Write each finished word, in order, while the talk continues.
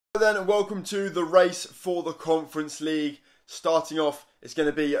then, and welcome to the race for the Conference League. Starting off, it's going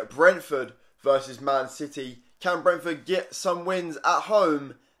to be Brentford versus Man City. Can Brentford get some wins at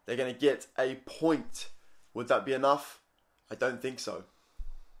home? They're going to get a point. Would that be enough? I don't think so.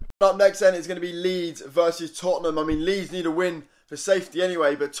 Up next then, it's going to be Leeds versus Tottenham. I mean, Leeds need a win for safety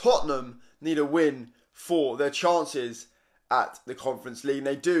anyway, but Tottenham need a win for their chances at the Conference League. And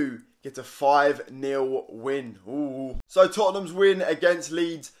they do get a 5-0 win. Ooh. So Tottenham's win against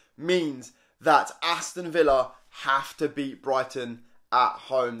Leeds means that Aston Villa have to beat Brighton at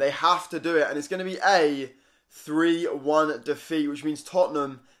home. They have to do it, and it's going to be a 3-1 defeat, which means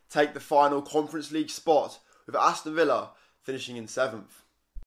Tottenham take the final Conference League spot, with Aston Villa finishing in 7th.